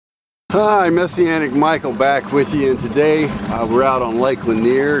Hi, Messianic Michael back with you, and today we're out on Lake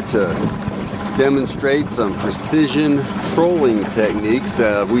Lanier to demonstrate some precision trolling techniques.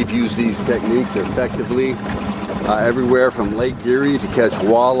 We've used these techniques effectively everywhere from Lake Erie to catch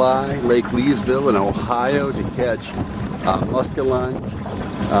walleye, Lake Leesville in Ohio to catch muskellunge.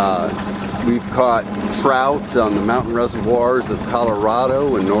 We've caught trout on the mountain reservoirs of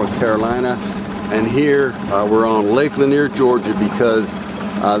Colorado and North Carolina, and here we're on Lake Lanier, Georgia, because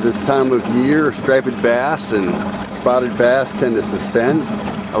this time of year, striped bass and spotted bass tend to suspend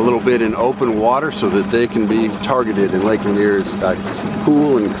a little bit in open water so that they can be targeted. And Lake Lanier is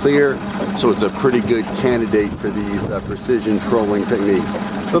cool and clear, so it's a pretty good candidate for these precision trolling techniques.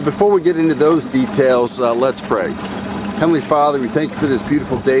 But before we get into those details, let's pray. Heavenly Father, we thank you for this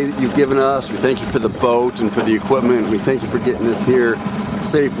beautiful day that you've given us. We thank you for the boat and for the equipment. We thank you for getting us here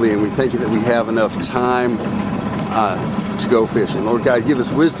safely, and we thank you that we have enough time to go fishing. Lord God, give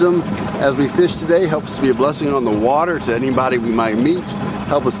us wisdom as we fish today. Help us to be a blessing on the water to anybody we might meet.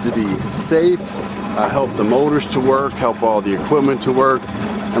 Help us to be safe. Help the motors to work. Help all the equipment to work.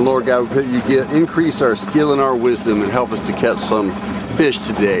 And Lord God, we pray you increase our skill and our wisdom and help us to catch some fish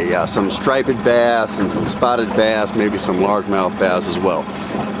today. Some striped bass and some spotted bass, maybe some largemouth bass as well.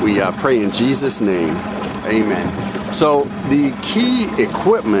 We pray in Jesus' name. Amen. So the key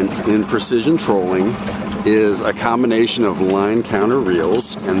equipment in precision trolling is a combination of line counter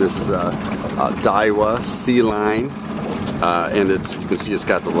reels, and this is a Daiwa Sea Line, and you can see it's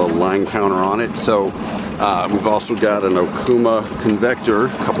got the little line counter on it. So we've also got an Okuma convector, a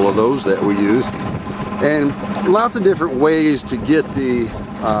couple of those that we use, and lots of different ways to get the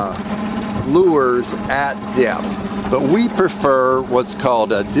lures at depth. But we prefer what's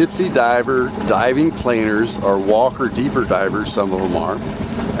called a dipsy diver diving planers, or walker deeper divers, some of them are.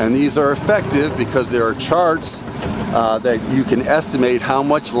 And these are effective because there are charts that you can estimate how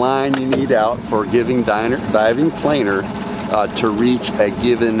much line you need out for a given diving planer to reach a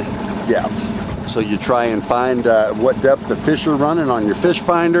given depth. So you try and find what depth the fish are running on your fish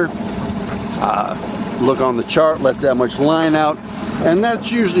finder, look on the chart, let that much line out, and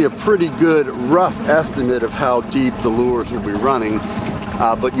that's usually a pretty good rough estimate of how deep the lures will be running.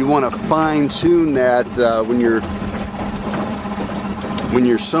 But you want to fine tune that when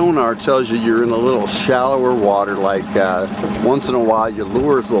your sonar tells you you're in a little shallower water, like once in a while your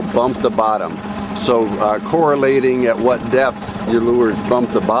lures will bump the bottom. So correlating at what depth your lures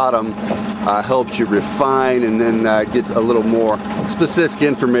bump the bottom helps you refine and then get a little more specific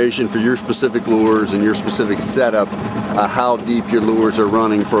information for your specific lures and your specific setup, how deep your lures are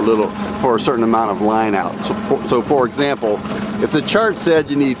running for a certain amount of line out. So for example, if the chart said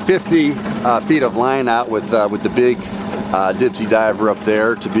you need 50 feet of line out with the big dipsy diver up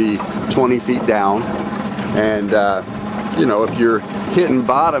there to be 20 feet down, and you know, if you're hitting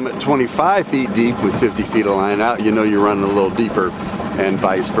bottom at 25 feet deep with 50 feet of line out, you know you're running a little deeper, and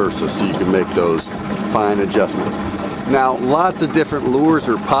vice versa, so you can make those fine adjustments. Now, lots of different lures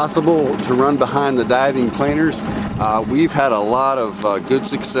are possible to run behind the diving planers. We've had a lot of good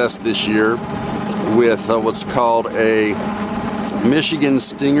success this year with what's called a Michigan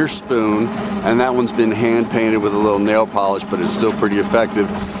Stinger spoon, and that one's been hand painted with a little nail polish, but it's still pretty effective.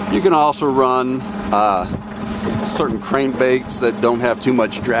 You can also run certain crankbaits that don't have too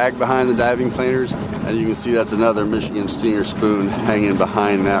much drag behind the diving planers, and you can see that's another Michigan Stinger spoon hanging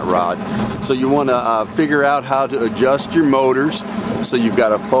behind that rod. So you want to figure out how to adjust your motors so you've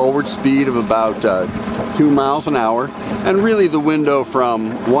got a forward speed of about 2 miles an hour, and really the window from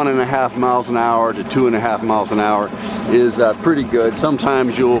 1.5 miles an hour to 2.5 miles an hour is pretty good.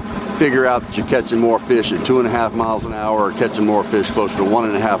 Sometimes you'll figure out that you're catching more fish at 2.5 miles an hour, or catching more fish closer to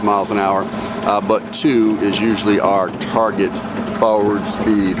 1.5 miles an hour, but 2 is usually our target forward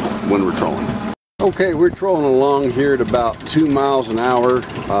speed when we're trolling. Okay, we're trolling along here at about 2 miles an hour.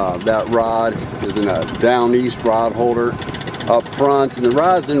 That rod is in a down east rod holder up front, and the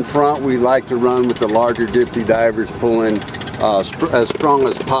rods in front we like to run with the larger dipsy divers pulling as strong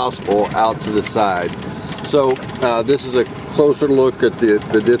as possible out to the side. So this is a closer look at the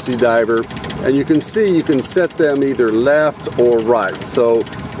dipsy diver, and you can see you can set them either left or right. So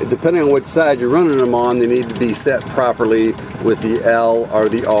depending on which side you're running them on, they need to be set properly with the L or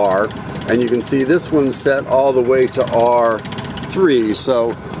the R. And you can see this one's set all the way to R3.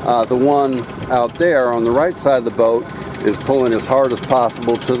 So the one out there on the right side of the boat is pulling as hard as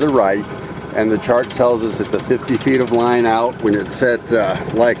possible to the right, and the chart tells us that the 50 feet of line out, when it's set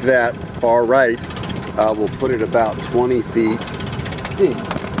like that, far right, we'll put it about 20 feet deep.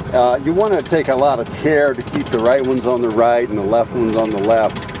 You want to take a lot of care to keep the right ones on the right and the left ones on the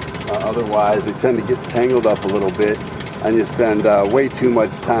left. Otherwise, they tend to get tangled up a little bit. and you spend way too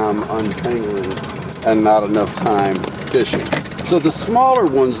much time untangling and not enough time fishing. So the smaller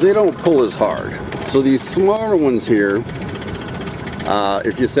ones, they don't pull as hard. So these smaller ones here,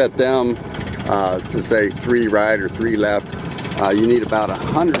 if you set them to say 3 right or 3 left, you need about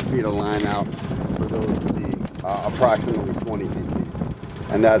 100 feet of line out for those to be approximately 20 feet deep.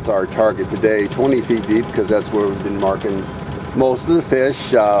 And that's our target today, 20 feet deep, because that's where we've been marking most of the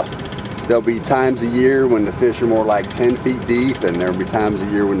fish. There'll be times a year when the fish are more like 10 feet deep, and there'll be times a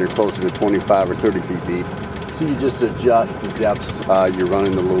year when they're closer to 25 or 30 feet deep. So you just adjust the depths you're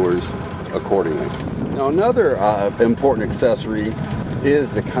running the lures accordingly. Now another important accessory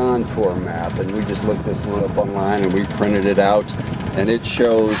is the contour map, and we just looked this one up online and we printed it out, and it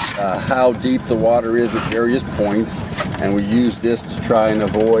shows how deep the water is at various points, and we use this to try and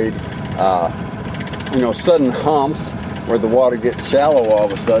avoid sudden humps where the water gets shallow all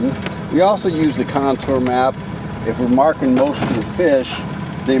of a sudden. We also use the contour map if we're marking most of the fish.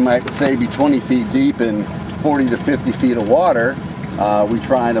 They might say be 20 feet deep and 40 to 50 feet of water. We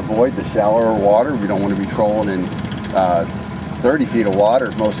try and avoid the shallower water. We don't want to be trolling in 30 feet of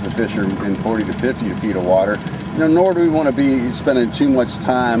water. Most of the fish are in 40 to 50 feet of water. Nor do we want to be spending too much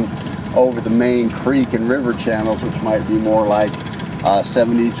time over the main creek and river channels, which might be more like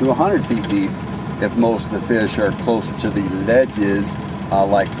 70 to 100 feet deep if most of the fish are closer to the ledges,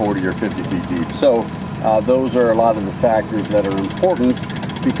 like 40 or 50 feet deep. So those are a lot of the factors that are important,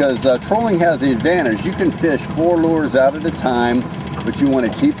 because trolling has the advantage. You can fish 4 lures out at a time, but you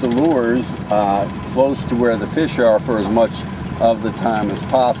want to keep the lures close to where the fish are for as much of the time as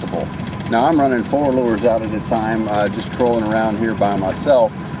possible. Now I'm running 4 lures out at a time, just trolling around here by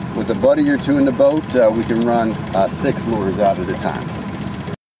myself. With a buddy or 2 in the boat, we can run 6 lures out at a time.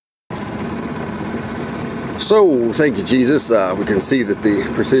 So, thank you, Jesus. We can see that the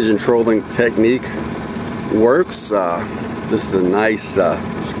precision trolling technique works. This is a nice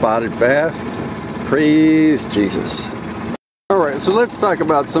spotted bass. Praise Jesus. Alright, so let's talk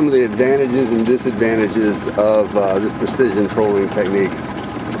about some of the advantages and disadvantages of this precision trolling technique.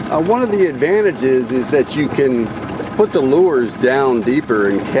 One of the advantages is that you can put the lures down deeper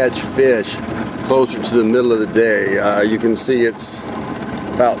and catch fish closer to the middle of the day. You can see it's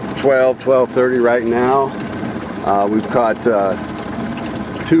about 12:30 right now. We've caught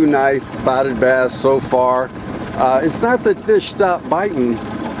 2 nice spotted bass so far. It's not that fish stop biting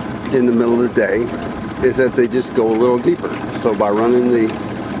in the middle of the day, it's that they just go a little deeper. So by running the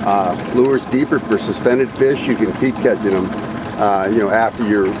lures deeper for suspended fish, you can keep catching them after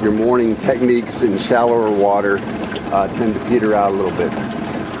your morning techniques in shallower water tend to peter out a little bit.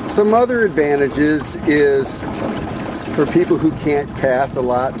 Some other advantages is for people who can't cast a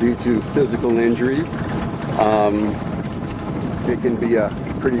lot due to physical injuries. It can be a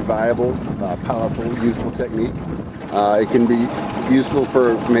pretty viable, powerful, useful technique. It can be useful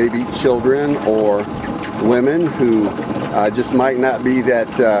for maybe children or women who just might not be that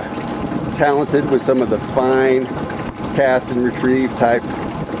talented with some of the fine cast and retrieve type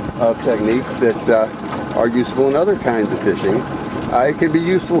of techniques that are useful in other kinds of fishing. It can be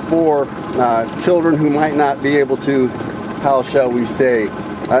useful for children who might not be able to, how shall we say,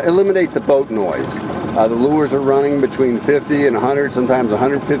 eliminate the boat noise. The lures are running between 50 and 100, sometimes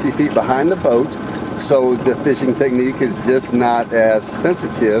 150 feet behind the boat, so the fishing technique is just not as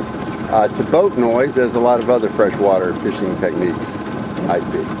sensitive to boat noise as a lot of other freshwater fishing techniques might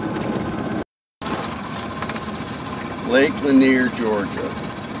be. Lake Lanier, Georgia.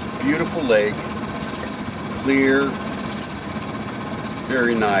 Beautiful lake, clear,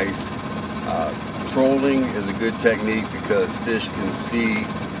 very nice. Trolling is a good technique because fish can see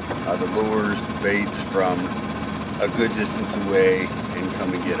the lures, the baits from a good distance away and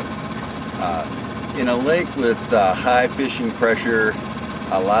come and get them. In a lake with high fishing pressure,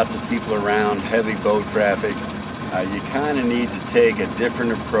 lots of people around, heavy boat traffic, you kind of need to take a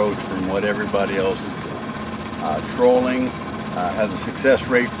different approach from what everybody else is doing. Trolling has a success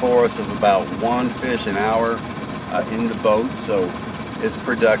rate for us of about 1 fish an hour in the boat, so it's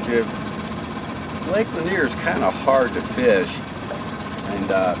productive. Lake Lanier is kind of hard to fish,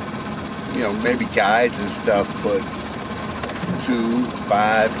 and maybe guides and stuff put 2,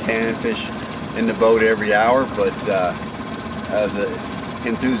 5, 10 fish in the boat every hour, but as an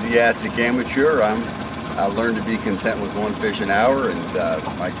enthusiastic amateur, I learned to be content with 1 fish an hour, and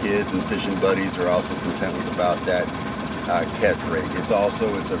my kids and fishing buddies are also content with about that catch rate. It's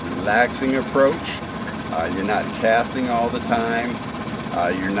a relaxing approach. You're not casting all the time.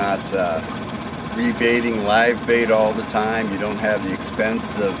 You're not rebaiting live bait all the time. You don't have the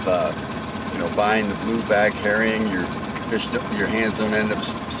expense of buying the blueback herring. You're your hands don't end up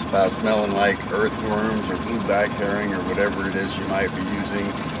smelling like earthworms or blueback herring or whatever it is you might be using.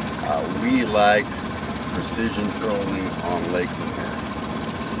 We like precision trolling on Lake Lanier.